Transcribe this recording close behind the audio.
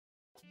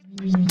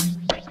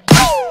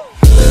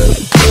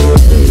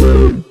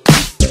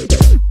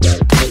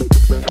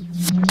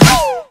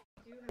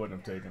Wouldn't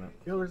have taken it.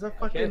 Yo, there's a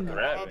fucking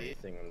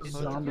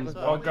zombie.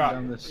 Oh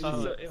god.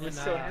 It was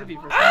so heavy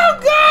for Oh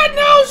god,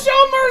 no!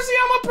 Show mercy,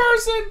 I'm a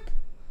person!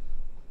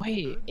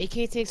 Wait,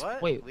 AK takes.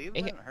 What? Wait,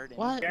 AK,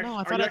 what? No,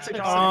 I thought it took.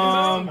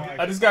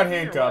 I just got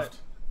handcuffed.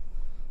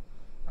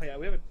 Oh yeah,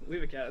 we have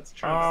a cat. It's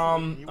true.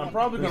 I'm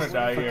probably gonna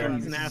die here.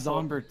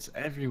 Zomberts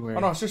everywhere. Oh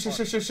no,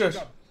 shush.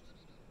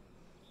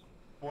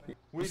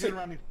 We did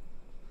around.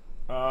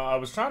 I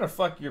was trying to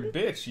fuck your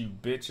bitch, you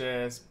bitch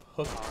ass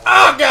hook.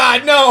 Oh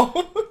god, no!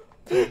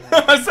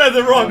 I said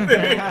the wrong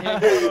thing.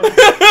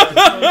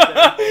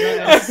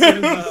 As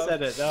soon as you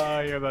said it, oh,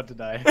 you're about to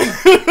die.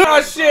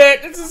 Oh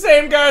shit, it's the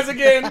same guys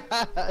again.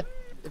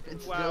 If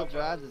it still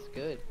drives, it's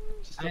good.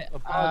 Just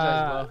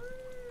apologize, bro.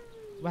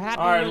 What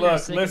happened? Alright, when you were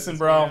look, singing listen, this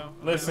bro. video?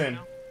 Listen.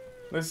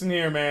 Listen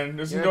here, man.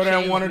 This can You're go a down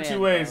changed one or man, two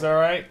ways, bro.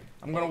 alright?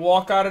 I'm gonna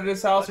walk out of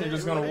this house and you're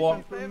just gonna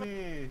walk.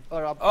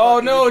 Or I'll Oh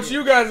fucking no, it's get-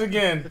 you guys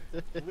again.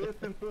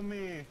 Listen to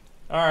me.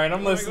 Alright,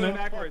 I'm We're listening. going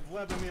backwards.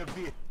 Vladimir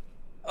V.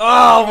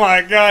 Oh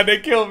my god, they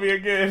killed me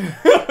again.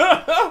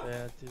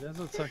 Yeah, dude, that's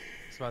what sucks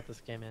about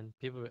this game, man.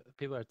 People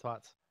are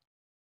twats.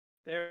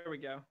 There we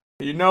go.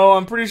 You know,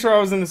 I'm pretty sure I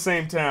was in the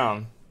same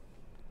town.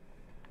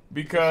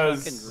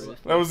 Because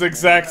that was the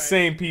exact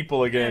same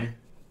people again.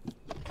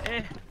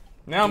 Eh.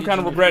 Now I'm kind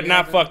of regretting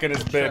not fucking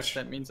this Trust, bitch.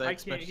 that means I I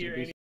expect can't you hear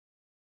to be